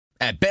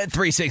At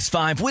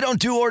Bet365, we don't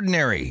do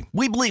ordinary.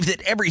 We believe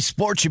that every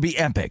sport should be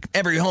epic.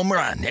 Every home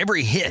run,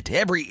 every hit,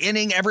 every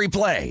inning, every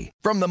play.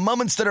 From the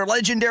moments that are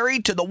legendary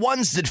to the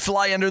ones that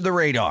fly under the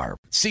radar.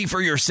 See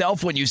for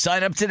yourself when you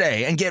sign up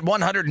today and get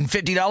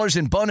 $150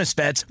 in bonus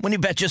bets when you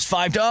bet just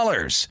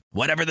 $5.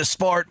 Whatever the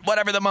sport,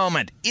 whatever the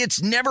moment,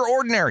 it's never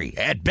ordinary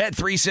at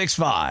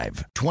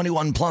Bet365.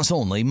 21 plus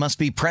only. Must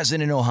be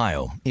present in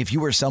Ohio. If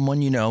you or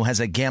someone you know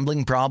has a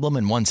gambling problem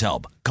and wants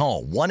help,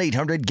 call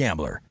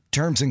 1-800-GAMBLER.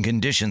 Terms and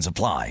conditions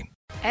apply.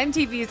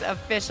 MTV's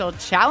official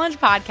Challenge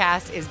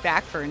podcast is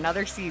back for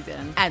another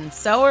season. And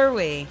so are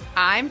we.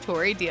 I'm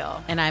Tori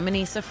Deal. And I'm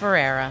Anissa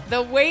Ferreira.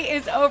 The wait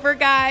is over,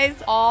 guys.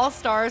 All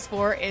Stars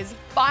 4 is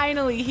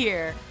finally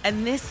here.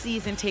 And this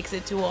season takes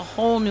it to a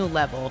whole new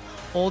level.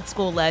 Old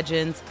school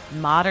legends,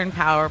 modern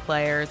power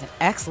players, and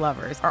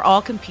ex-lovers are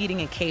all competing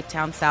in Cape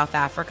Town, South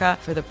Africa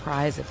for the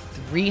prize of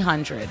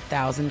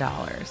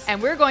 $300,000.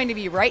 And we're going to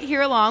be right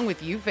here along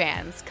with you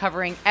fans,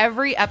 covering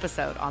every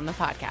episode on the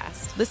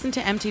podcast. Listen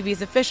to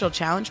MTV's official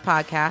Challenge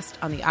podcast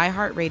on the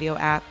iHeartRadio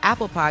app,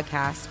 Apple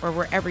Podcasts, or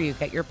wherever you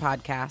get your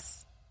podcasts.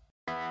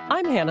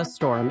 I'm Hannah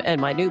Storm,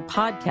 and my new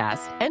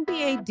podcast,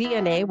 NBA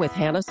DNA with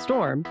Hannah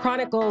Storm,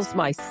 chronicles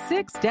my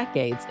 6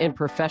 decades in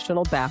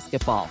professional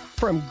basketball.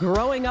 From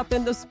growing up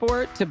in the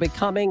sport to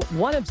becoming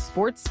one of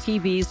sports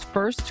TV's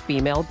first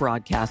female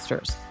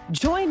broadcasters.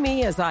 Join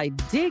me as I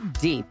dig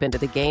deep into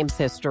the game's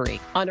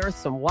history, unearth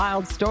some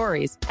wild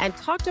stories, and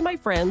talk to my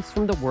friends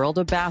from the world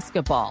of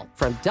basketball,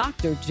 from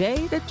Dr.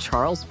 J to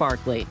Charles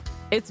Barkley.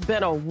 It's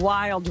been a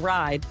wild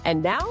ride,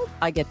 and now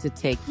I get to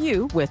take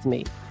you with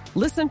me.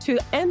 Listen to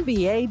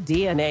NBA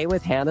DNA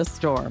with Hannah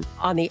Storm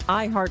on the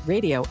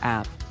iHeartRadio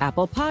app,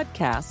 Apple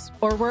Podcasts,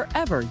 or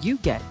wherever you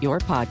get your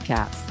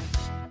podcasts.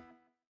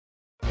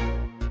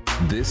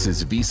 This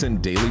is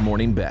VSiN Daily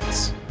Morning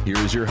Bets. Here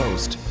is your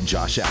host,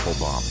 Josh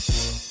Applebaum.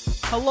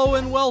 Hello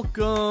and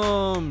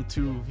welcome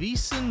to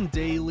VSiN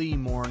Daily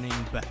Morning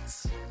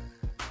Bets,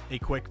 a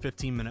quick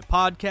 15-minute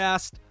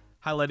podcast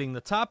highlighting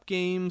the top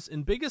games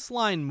and biggest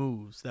line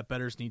moves that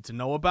bettors need to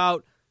know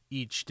about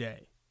each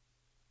day.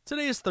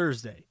 Today is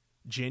Thursday,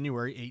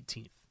 January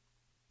 18th.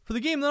 For the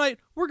game of the night,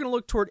 we're going to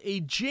look toward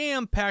a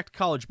jam-packed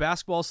college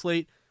basketball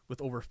slate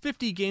with over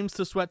 50 games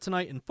to sweat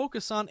tonight and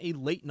focus on a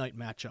late-night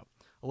matchup,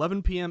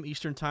 11 p.m.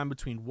 Eastern Time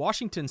between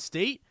Washington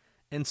State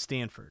and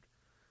Stanford.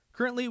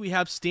 Currently, we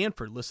have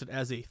Stanford listed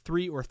as a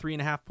 3 or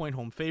 3.5 point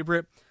home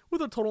favorite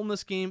with a total in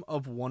this game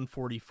of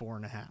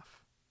 144.5.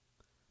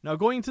 Now,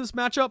 going into this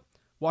matchup,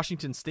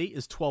 Washington State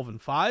is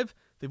 12-5.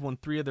 They've won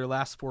 3 of their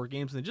last 4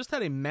 games, and they just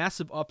had a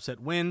massive upset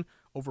win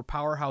over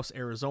powerhouse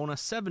Arizona,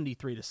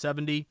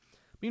 73-70.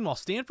 Meanwhile,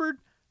 Stanford,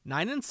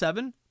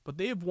 9-7, but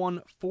they have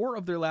won 4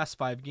 of their last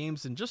 5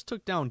 games and just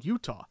took down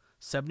Utah,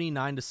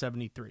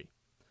 79-73.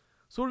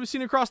 So what have we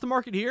seen across the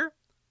market here?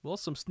 Well,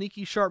 some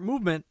sneaky sharp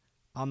movement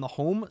on the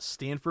home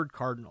Stanford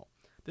Cardinal.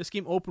 This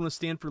game opened with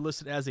Stanford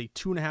listed as a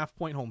 2.5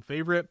 point home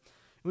favorite.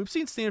 And we've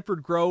seen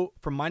Stanford grow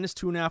from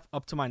 -2.5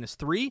 up to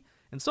 -3,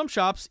 and some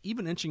shops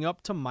even inching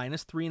up to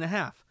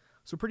 -3.5.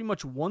 So pretty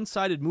much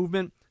one-sided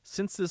movement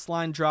since this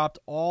line dropped.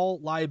 All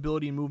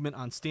liability movement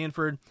on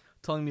Stanford,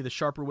 telling me the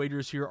sharper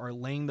wagers here are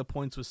laying the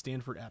points with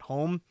Stanford at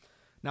home.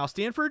 Now,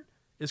 Stanford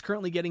is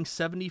currently getting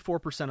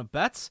 74% of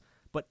bets,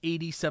 but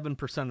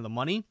 87% of the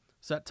money.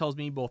 So that tells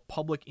me both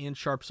public and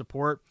sharp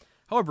support.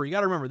 However, you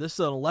got to remember, this is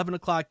an 11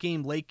 o'clock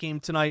game, late game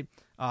tonight.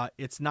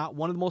 It's not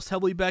one of the most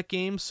heavily bet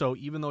games, so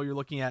even though you're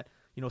looking at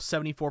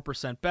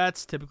 74%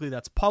 bets, typically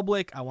that's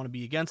public. I want to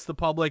be against the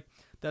public.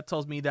 That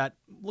tells me that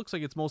looks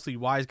like it's mostly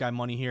wise guy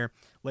money here,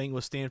 laying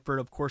with Stanford.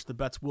 Of course, the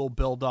bets will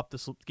build up.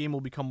 This game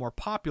will become more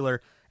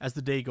popular as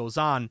the day goes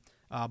on,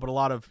 but a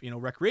lot of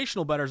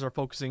recreational bettors are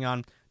focusing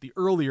on the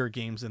earlier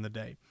games in the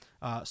day.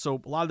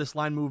 So a lot of this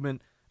line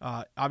movement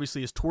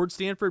obviously is towards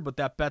Stanford, but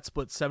that bet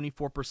split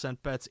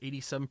 74% bets,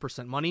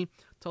 87% money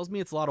tells me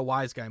it's a lot of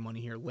wise guy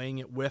money here, laying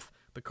it with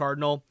the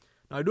Cardinal.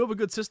 Now, I do have a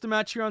good system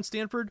match here on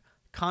Stanford.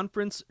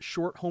 Conference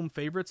short home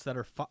favorites that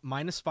are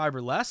 -5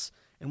 or less,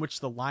 in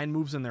which the line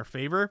moves in their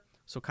favor.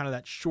 So kind of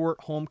that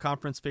short home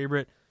conference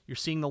favorite. You're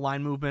seeing the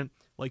line movement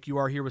like you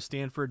are here with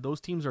Stanford.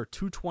 Those teams are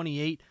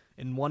 228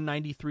 and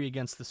 193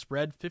 against the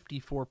spread,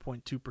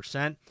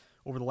 54.2%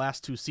 over the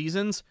last 2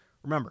 seasons.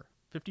 Remember,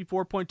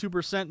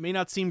 54.2% may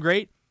not seem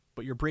great,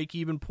 but your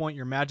break-even point,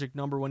 your magic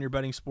number when you're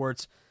betting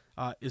sports,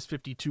 is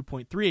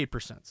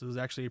 52.38%. So there's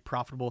actually a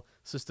profitable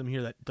system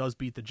here that does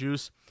beat the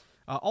juice.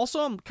 Also,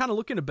 I'm kind of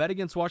looking to bet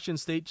against Washington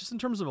State just in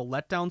terms of a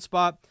letdown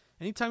spot.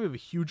 Anytime you have a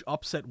huge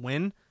upset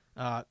win,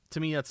 to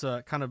me, that's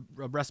a kind of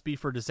a recipe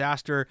for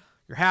disaster.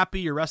 You're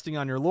happy, you're resting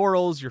on your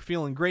laurels, you're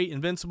feeling great,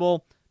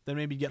 invincible, then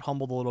maybe get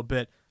humbled a little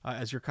bit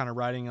as you're kind of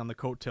riding on the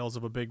coattails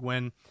of a big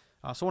win.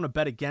 So I want to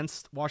bet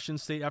against Washington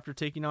State after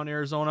taking down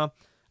Arizona.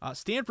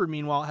 Stanford,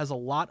 meanwhile, has a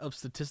lot of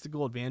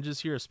statistical advantages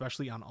here,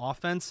 especially on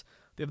offense.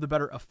 They have the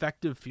better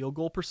effective field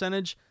goal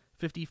percentage,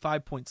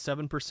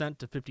 55.7%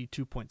 to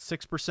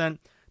 52.6%.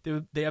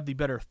 They have the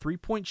better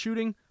three-point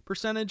shooting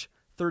percentage,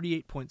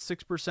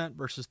 38.6%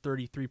 versus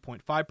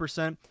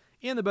 33.5%.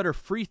 and the better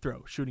free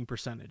throw shooting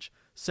percentage,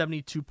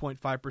 72.5%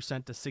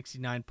 to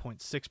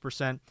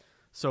 69.6%.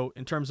 So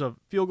in terms of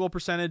field goal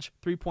percentage,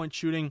 3-point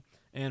shooting,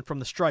 and from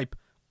the stripe,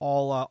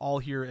 all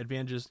here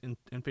advantages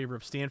in favor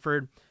of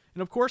Stanford.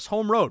 And of course,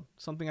 home road,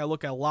 something I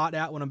look a lot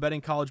at when I'm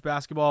betting college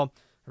basketball.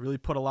 I really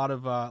put a lot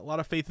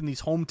of faith in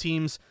these home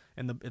teams,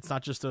 and it's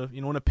not just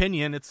an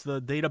opinion. It's the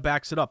data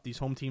backs it up. These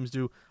home teams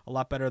do a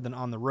lot better than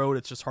on the road.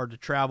 It's just hard to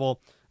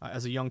travel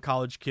as a young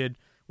college kid.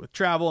 With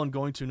travel and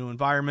going to a new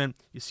environment,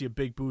 you see a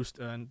big boost,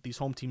 and these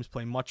home teams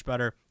play much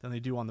better than they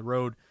do on the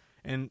road.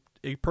 And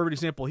a perfect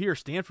example here: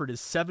 Stanford is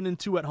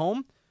 7-2 at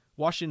home.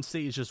 Washington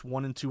State is just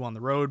 1-2 on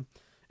the road.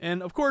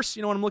 And of course,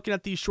 when I'm looking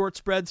at these short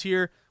spreads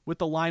here with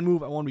the line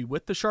move, I want to be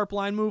with the sharp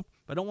line move.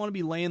 But I don't want to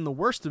be laying the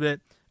worst of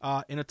it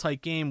in a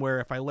tight game where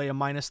if I lay a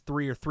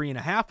 -3 or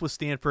 3.5 with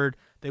Stanford,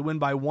 they win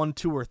by 1,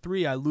 2, or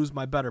 3, I lose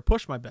my bet or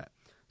push my bet.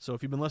 So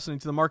if you've been listening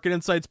to the Market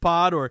Insights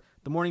pod or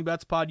the Morning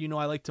Bets pod,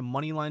 I like to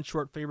money line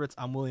short favorites.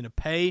 I'm willing to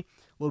pay a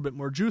little bit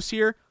more juice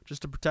here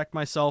just to protect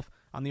myself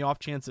on the off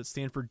chance that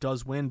Stanford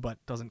does win but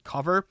doesn't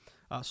cover.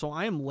 So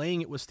I am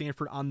laying it with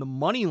Stanford on the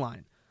money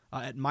line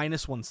at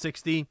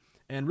 -160.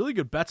 And really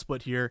good bet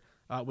split here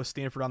with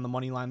Stanford on the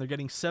money line. They're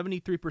getting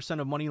 73%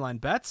 of money line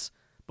bets,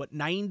 but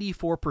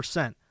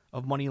 94%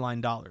 of money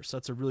line dollars. So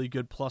that's a really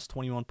good plus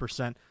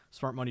 21%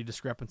 smart money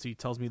discrepancy.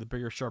 Tells me the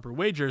bigger, sharper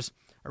wagers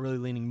are really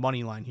leaning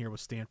money line here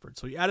with Stanford.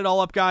 So you add it all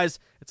up, guys.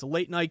 It's a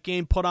late night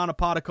game. Put on a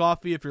pot of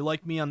coffee. If you're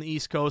like me on the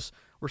East Coast,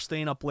 we're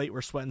staying up late.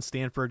 We're sweating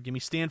Stanford. Give me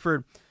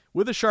Stanford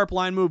with a sharp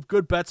line move.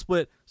 Good bet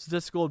split.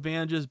 Statistical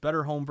advantages.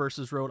 Better home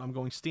versus road. I'm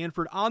going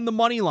Stanford on the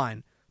money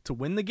line to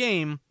win the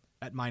game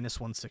at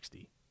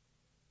 -160.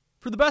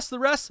 For the best of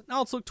the rest, now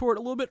let's look toward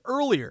a little bit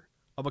earlier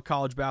of a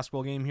college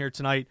basketball game here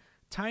tonight.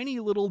 Tiny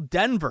little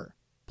Denver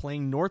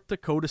playing North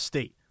Dakota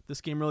State. This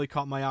game really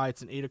caught my eye.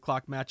 It's an 8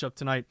 o'clock matchup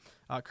tonight.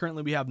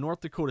 Currently, we have North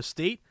Dakota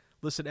State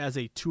listed as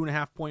a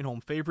 2.5-point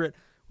home favorite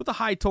with a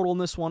high total in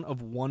this one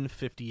of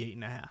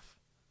 158.5.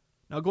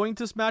 Now, going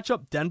into this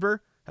matchup,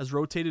 Denver has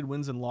rotated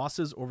wins and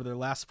losses over their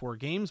last 4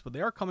 games, but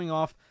they are coming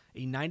off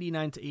a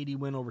 99-80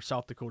 win over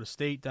South Dakota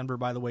State. Denver,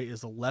 by the way,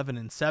 is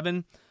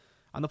 11-7.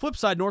 On the flip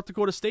side, North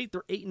Dakota State,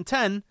 they're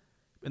 8-10,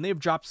 and they have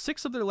dropped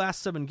 6 of their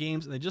last 7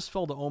 games, and they just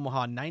fell to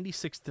Omaha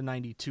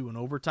 96-92 in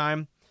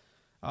overtime.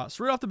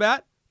 So right off the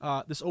bat,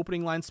 this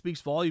opening line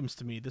speaks volumes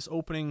to me. This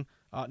opening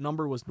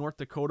number was North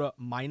Dakota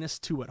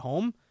 -2 at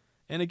home.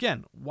 And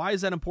again, why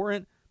is that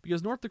important?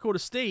 Because North Dakota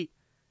State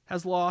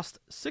has lost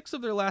 5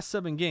 of their last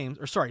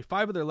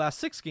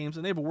 6 games,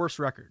 and they have a worse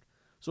record.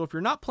 So if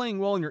you're not playing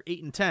well and you're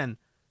 8-10,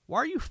 why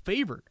are you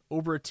favored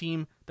over a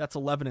team that's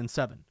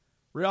 11-7?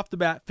 Right off the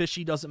bat,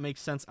 fishy doesn't make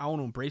sense. I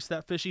want to embrace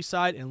that fishy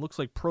side, and it looks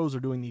like pros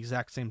are doing the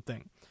exact same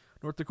thing.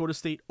 North Dakota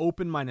State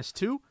opened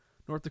 -2.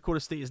 North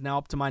Dakota State is now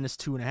up to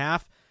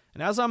 -2.5.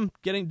 And as I'm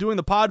doing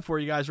the pod for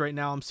you guys right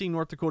now, I'm seeing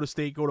North Dakota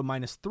State go to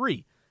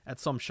 -3 at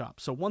some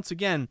shops. So once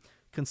again,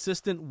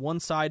 consistent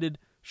one-sided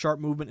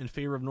sharp movement in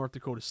favor of North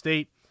Dakota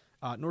State.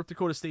 North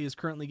Dakota State is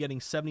currently getting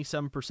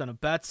 77%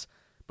 of bets,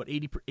 but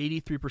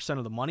 83%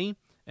 of the money.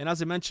 And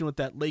as I mentioned with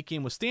that late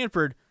game with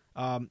Stanford,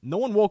 no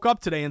one woke up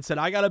today and said,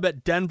 I got to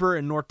bet Denver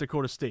and North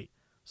Dakota State.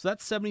 So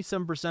that's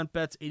 77%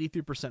 bets,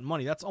 83%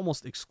 money. That's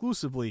almost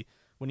exclusively,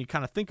 when you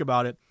kind of think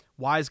about it,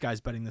 wise guys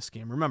betting this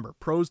game. Remember,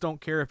 pros don't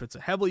care if it's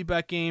a heavily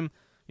bet game,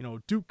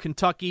 Duke,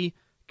 Kentucky,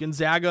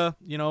 Gonzaga,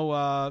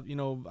 I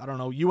don't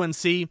know,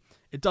 UNC.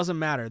 It doesn't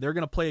matter. They're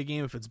going to play a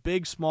game if it's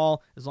big,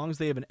 small, as long as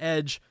they have an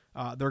edge,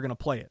 they're going to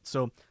play it.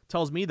 So it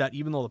tells me that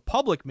even though the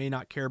public may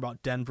not care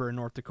about Denver and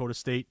North Dakota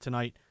State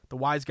tonight, the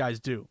wise guys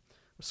do,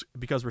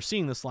 because we're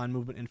seeing this line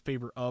movement in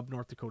favor of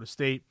North Dakota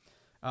State.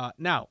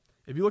 Now,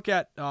 if you look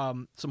at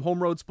some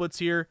home road splits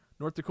here,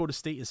 North Dakota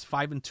State is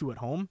 5-2 at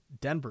home.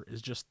 Denver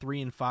is just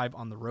 3-5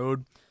 on the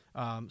road.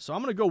 So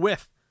I'm going to go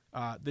with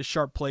this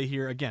sharp play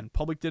here. Again,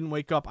 public didn't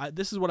wake up.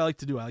 This is what I like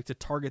to do. I like to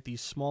target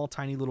these small,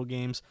 tiny little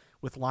games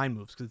with line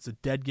moves because it's a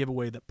dead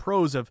giveaway that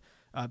pros have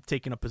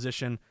taken a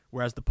position,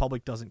 whereas the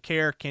public doesn't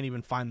care, can't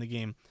even find the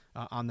game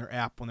on their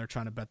app when they're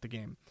trying to bet the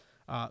game.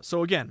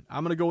 So again,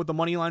 I'm going to go with the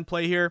money line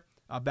play here.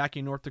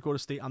 Backing North Dakota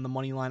State on the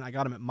money line. I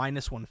got them at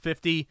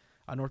 -150.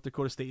 North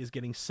Dakota State is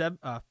getting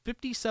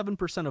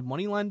 57% of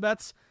money line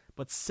bets,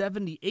 but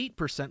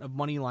 78% of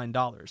money line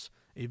dollars.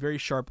 A very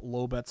sharp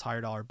low bets,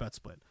 higher dollar bet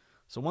split.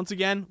 So once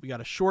again, we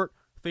got a short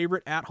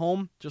favorite at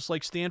home, just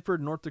like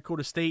Stanford. North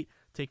Dakota State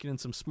taking in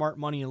some smart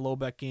money and low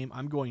bet game.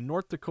 I'm going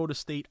North Dakota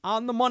State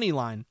on the money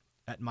line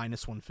at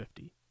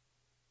 -150.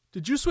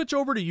 Did you switch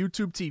over to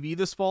YouTube TV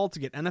this fall to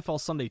get NFL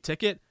Sunday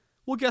Ticket?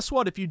 Well, guess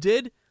what? If you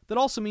did, that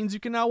also means you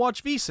can now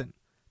watch VSiN.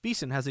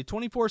 VSiN has a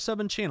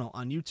 24/7 channel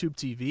on YouTube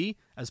TV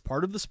as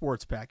part of the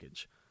sports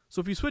package.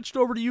 So if you switched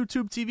over to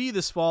YouTube TV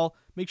this fall,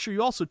 make sure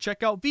you also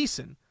check out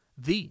VSiN,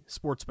 the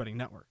sports betting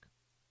network.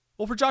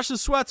 Well, for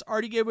Josh's Sweats, I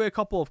already gave away a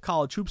couple of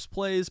college hoops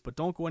plays, but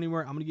don't go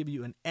anywhere. I'm going to give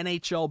you an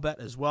NHL bet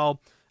as well.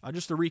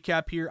 Just to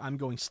recap here, I'm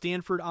going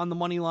Stanford on the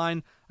money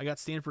line. I got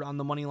Stanford on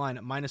the money line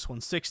at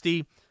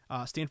 -160.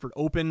 Stanford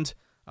opened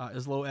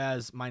as low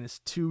as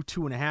 -2,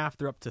 2.5.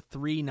 They're up to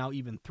 3, now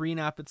even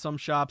 3.5 at some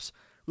shops.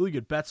 Really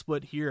good bet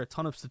split here, a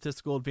ton of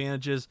statistical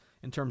advantages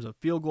in terms of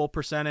field goal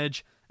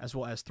percentage, as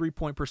well as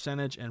 3-point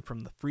percentage, and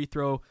from the free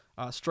throw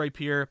stripe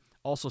here.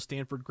 Also,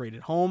 Stanford great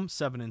at home,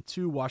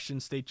 7-2.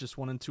 Washington State just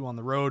 1-2 on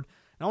the road.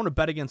 And I want to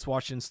bet against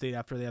Washington State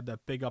after they have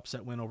that big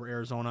upset win over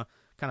Arizona.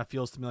 Kind of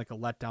feels to me like a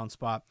letdown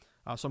spot.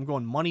 So I'm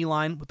going money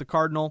line with the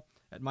Cardinal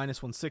at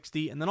minus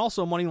 160, and then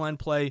also money line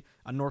play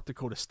on North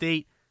Dakota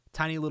State.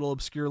 Tiny little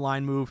obscure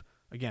line move.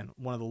 Again,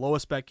 one of the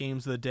lowest bet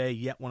games of the day,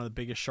 yet one of the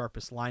biggest,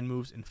 sharpest line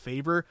moves in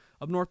favor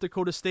of North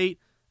Dakota State.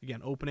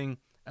 Again, opening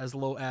as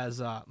low as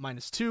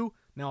 -2,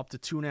 now up to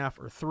 2.5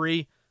 or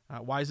 3.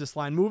 Why is this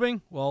line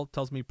moving? Well, it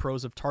tells me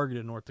pros have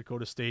targeted North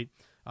Dakota State.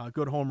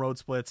 Good home road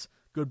splits,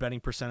 good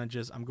betting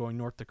percentages. I'm going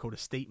North Dakota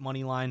State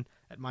money line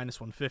at minus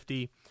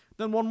 150.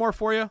 Then one more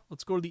for you.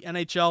 Let's go to the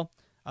NHL.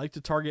 I like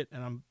to target,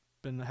 and I've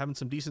been having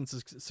some decent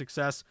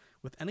success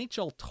with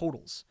NHL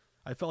totals.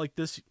 I felt like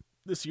this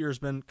year has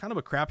been kind of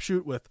a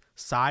crapshoot with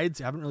sides.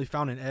 I haven't really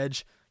found an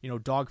edge,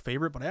 dog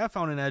favorite, but I have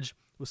found an edge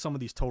with some of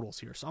these totals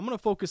here. So I'm going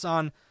to focus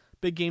on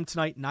big game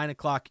tonight, 9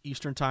 o'clock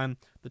Eastern time.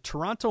 The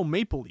Toronto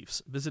Maple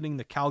Leafs visiting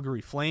the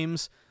Calgary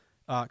Flames.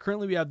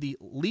 Currently we have the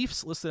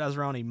Leafs listed as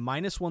around a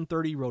minus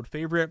 130 road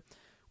favorite,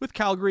 with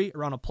Calgary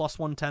around a plus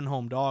 110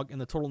 home dog,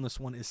 and the total in this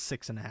one is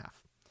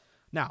 6.5.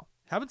 Now,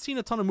 haven't seen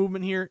a ton of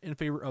movement here in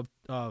favor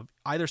of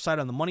either side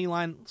on the money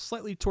line,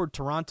 slightly toward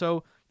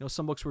Toronto.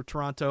 Some books were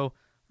Toronto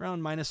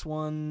around minus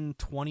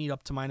 120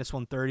 up to minus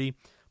 130.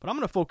 But I'm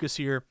going to focus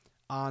here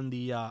on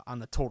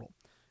the total.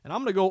 And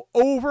I'm going to go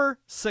over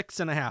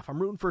 6.5. I'm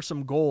rooting for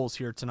some goals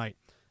here tonight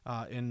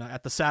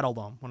at the Saddle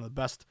Dome, one of the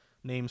best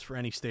names for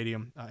any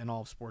stadium in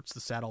all of sports, the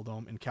Saddle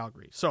Dome in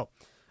Calgary. So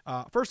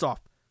first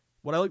off,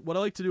 what I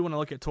like to do when I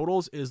look at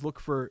totals is look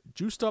for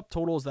juiced up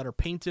totals that are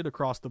painted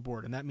across the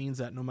board. And that means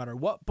that no matter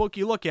what book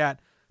you look at,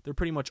 they're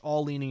pretty much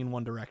all leaning in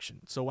one direction.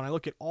 So when I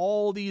look at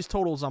all these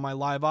totals on my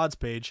live odds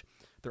page,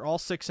 they're all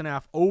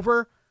 6.5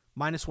 over,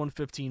 minus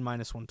 115,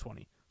 minus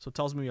 120. So it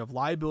tells me we have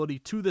liability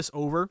to this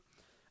over.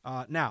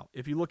 Now,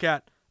 if you look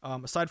at,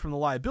 aside from the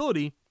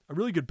liability, a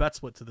really good bet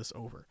split to this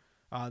over.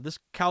 This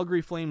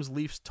Calgary Flames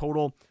Leafs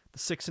total, the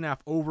 6.5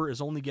 over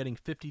is only getting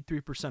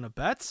 53% of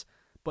bets,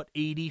 but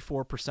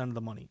 84% of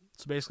the money.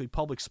 So basically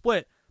public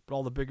split, but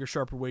all the bigger,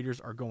 sharper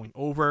wagers are going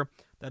over.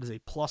 That is a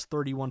plus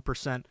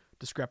 31%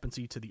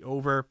 discrepancy to the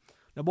over.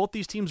 Now, both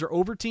these teams are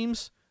over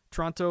teams.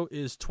 Toronto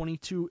is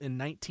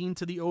 22-19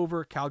 to the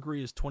over.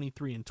 Calgary is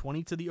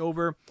 23-20 to the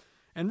over.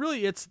 And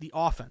really, it's the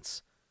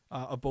offense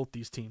of both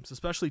these teams,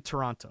 especially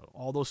Toronto.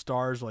 All those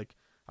stars like,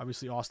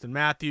 obviously, Austin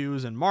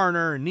Matthews and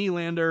Marner and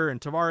Nylander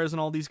and Tavares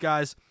and all these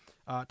guys.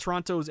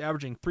 Toronto is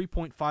averaging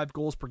 3.5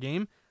 goals per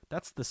game.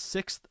 That's the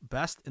 6th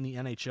best in the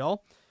NHL.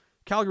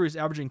 Calgary is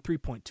averaging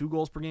 3.2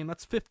 goals per game.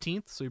 That's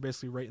 15th, so you're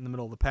basically right in the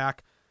middle of the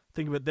pack.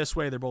 Think of it this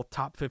way. They're both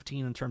top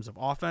 15 in terms of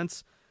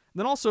offense. And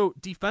then also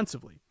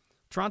defensively.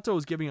 Toronto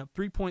is giving up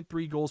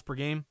 3.3 goals per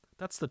game.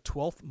 That's the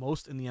 12th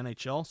most in the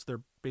NHL, so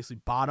they're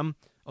basically bottom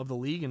of the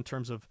league in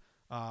terms of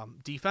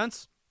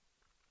defense.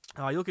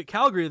 You look at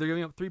Calgary, they're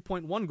giving up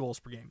 3.1 goals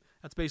per game.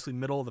 That's basically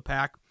middle of the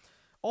pack.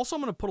 Also,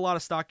 I'm going to put a lot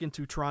of stock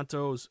into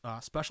Toronto's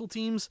special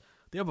teams.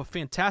 They have a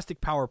fantastic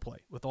power play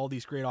with all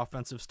these great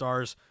offensive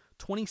stars.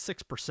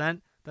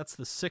 26%. That's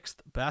the 6th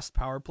best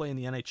power play in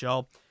the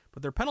NHL.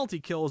 But their penalty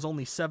kill is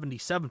only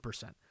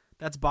 77%.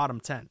 That's bottom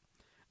 10. And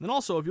then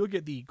also, if you look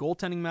at the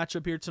goaltending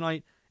matchup here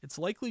tonight, it's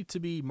likely to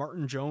be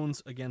Martin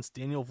Jones against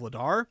Daniel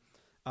Vladar.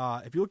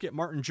 If you look at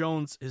Martin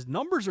Jones, his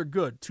numbers are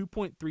good.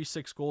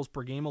 2.36 goals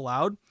per game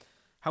allowed.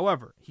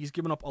 However, he's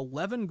given up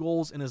 11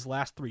 goals in his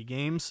last 3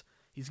 games.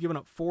 He's given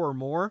up 4 or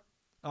more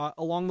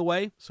along the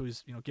way. So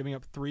he's giving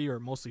up 3 or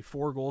mostly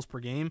 4 goals per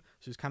game.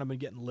 So he's kind of been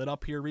getting lit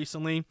up here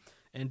recently.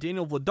 And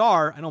Daniel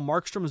Vladar, I know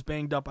Markstrom is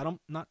banged up. I'm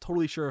not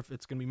totally sure if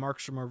it's going to be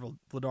Markstrom or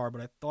Vladar,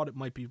 but I thought it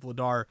might be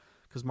Vladar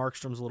because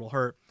Markstrom's a little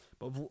hurt.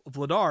 But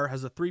Vladar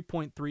has a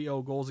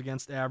 3.30 goals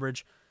against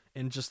average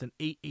and just an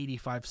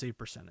 885 save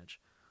percentage.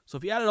 So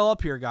if you add it all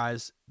up here,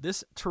 guys,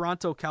 this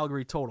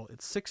Toronto-Calgary total,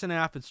 it's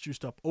 6.5. It's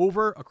juiced up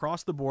over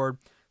across the board.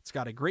 It's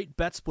got a great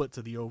bet split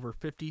to the over,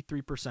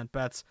 53%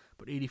 bets,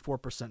 but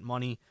 84%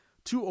 money.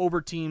 2 over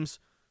teams,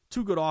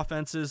 2 good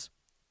offenses,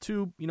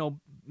 2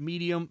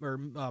 medium or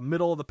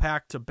middle of the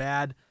pack to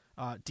bad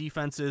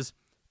defenses,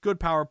 good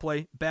power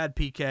play, bad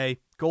PK.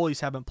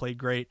 Goalies haven't played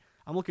great.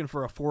 I'm looking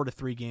for a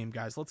 4-3 game,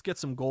 guys. Let's get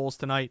some goals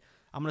tonight.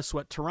 I'm going to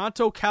sweat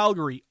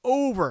Toronto-Calgary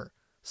over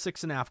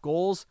 6.5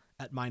 goals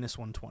at minus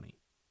 120.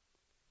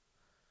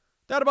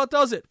 That about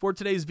does it for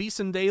today's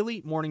VSiN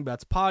Daily Morning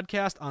Bets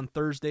podcast on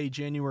Thursday,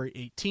 January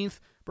 18th.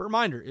 But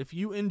reminder, if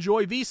you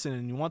enjoy VSiN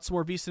and you want some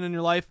more VSiN in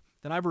your life,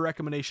 then I have a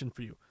recommendation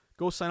for you.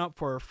 Go sign up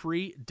for our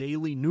free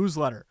daily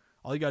newsletter.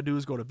 All you got to do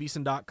is go to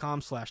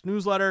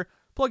VSiN.com/newsletter,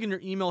 plug in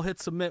your email,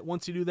 hit submit.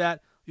 Once you do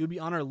that, you'll be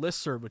on our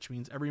listserv, which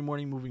means every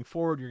morning moving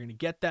forward, you're going to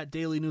get that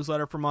daily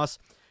newsletter from us.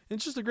 And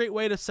it's just a great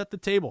way to set the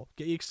table,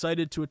 get you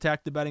excited to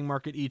attack the betting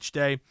market each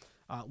day.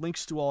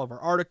 Links to all of our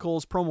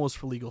articles, promos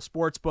for legal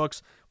sports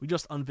books. We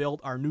just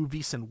unveiled our new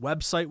VSiN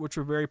website, which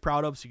we're very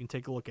proud of, so you can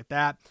take a look at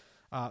that.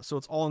 So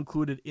it's all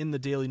included in the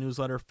daily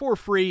newsletter for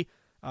free.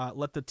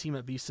 Let the team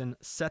at VSiN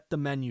set the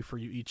menu for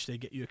you each day,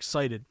 get you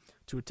excited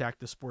to attack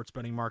the sports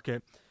betting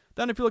market.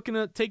 Then if you're looking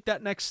to take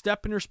that next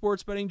step in your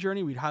sports betting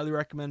journey, we'd highly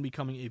recommend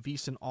becoming a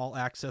VSiN All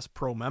Access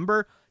Pro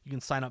member. You can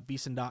sign up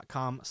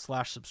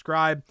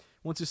VSiN.com/subscribe.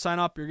 Once you sign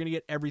up, you're going to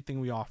get everything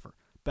we offer.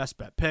 Best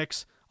bet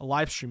picks, a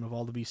live stream of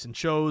all the VSiN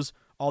shows,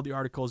 all the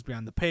articles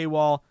behind the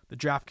paywall, the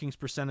DraftKings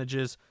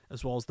percentages,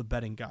 as well as the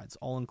betting guides,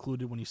 all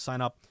included when you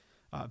sign up,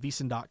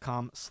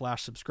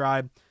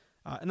 VSiN.com/subscribe.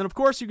 And then, of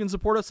course, you can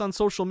support us on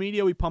social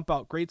media. We pump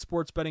out great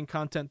sports betting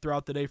content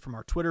throughout the day from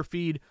our Twitter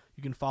feed.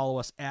 You can follow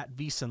us at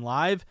VSiN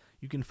Live.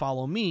 You can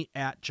follow me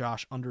at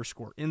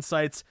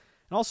Josh_Insights.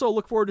 And also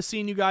look forward to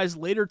seeing you guys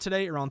later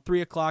today around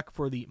 3 o'clock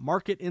for the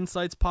Market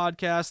Insights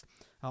podcast.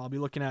 I'll be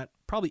looking at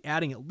probably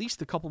adding at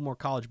least a couple more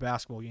college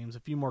basketball games. A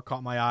few more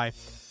caught my eye,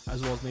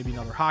 as well as maybe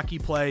another hockey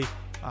play,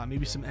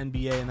 maybe some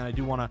NBA. And then I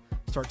do want to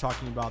start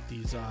talking about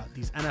these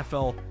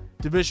NFL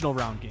divisional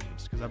round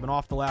games, because I've been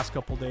off the last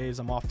couple days.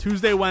 I'm off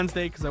Tuesday,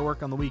 Wednesday because I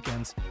work on the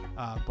weekends,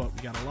 but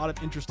we got a lot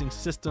of interesting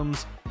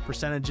systems,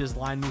 percentages,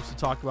 line moves to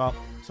talk about,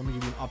 so I'm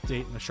going to give you an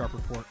update and a sharp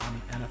report on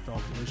the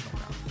NFL divisional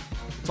round.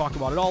 We'll talk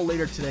about it all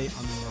later today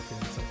on the Market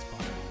Insights podcast.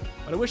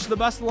 But I wish you the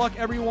best of luck,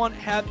 everyone.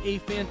 Have a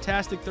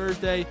fantastic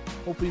Thursday.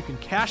 Hopefully you can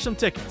cash some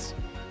tickets.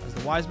 As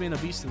the wise man of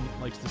VSiN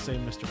likes to say,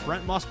 Mr.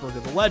 Brent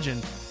Musburger, the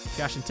legend,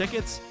 cashing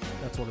tickets,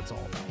 that's what it's all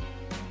about.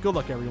 Good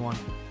luck, everyone.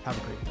 Have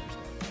a great Thursday.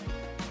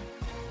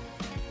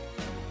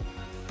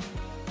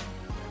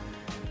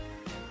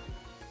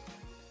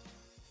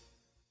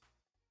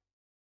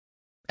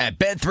 At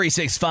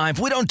Bet365,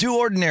 we don't do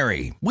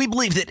ordinary. We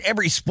believe that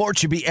every sport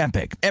should be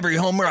epic. Every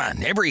home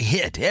run, every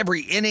hit,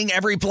 every inning,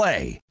 every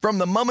play. From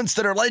the moments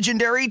that are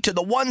legendary to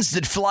the ones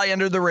that fly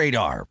under the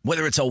radar.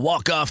 Whether it's a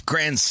walk-off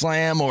grand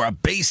slam or a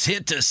base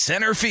hit to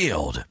center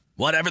field.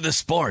 Whatever the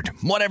sport,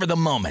 whatever the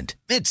moment.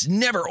 It's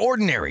never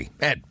ordinary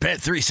at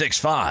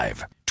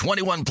Bet365.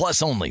 21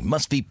 plus only.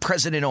 Must be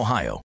present in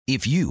Ohio.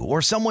 If you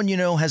or someone you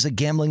know has a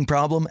gambling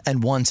problem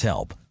and wants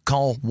help,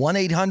 call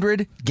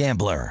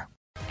 1-800-GAMBLER.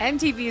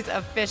 MTV's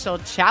official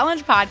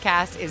Challenge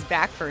podcast is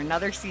back for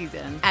another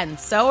season. And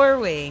so are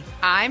we.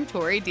 I'm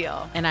Tori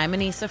Deal. And I'm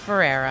Anissa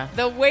Ferreira.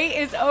 The wait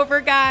is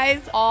over,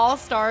 guys. All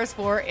Stars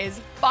 4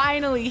 is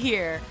finally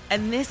here.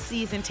 And this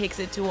season takes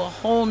it to a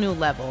whole new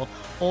level.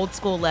 Old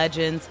school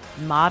legends,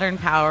 modern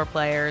power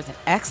players, and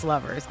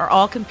ex-lovers are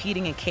all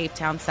competing in Cape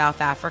Town, South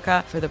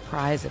Africa for the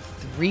prize of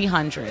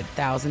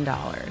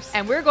 $300,000.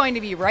 And we're going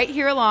to be right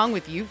here along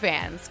with you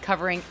fans,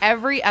 covering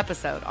every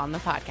episode on the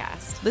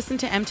podcast. Listen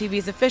to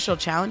MTV's official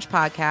Challenge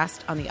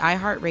podcast on the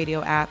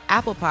iHeartRadio app,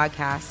 Apple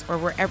Podcasts, or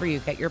wherever you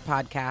get your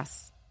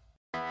podcasts.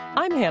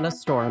 I'm Hannah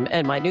Storm,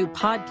 and my new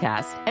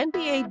podcast,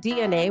 NBA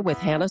DNA with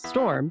Hannah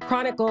Storm,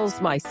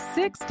 chronicles my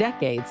 6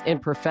 decades in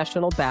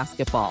professional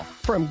basketball.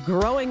 From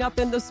growing up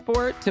in the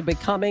sport to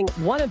becoming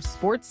one of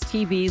sports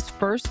TV's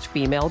first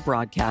female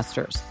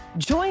broadcasters.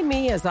 Join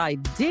me as I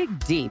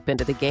dig deep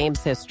into the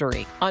game's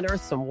history,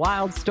 unearth some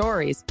wild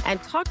stories,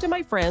 and talk to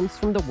my friends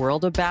from the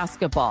world of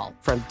basketball,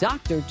 from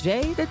Dr.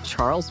 J to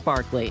Charles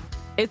Barkley.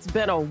 It's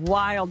been a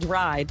wild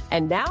ride,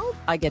 and now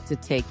I get to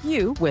take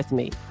you with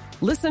me.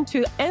 Listen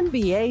to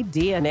NBA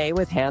DNA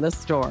with Hannah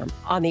Storm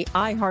on the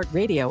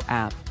iHeartRadio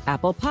app,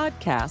 Apple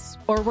Podcasts,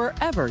 or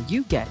wherever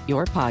you get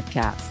your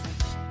podcasts.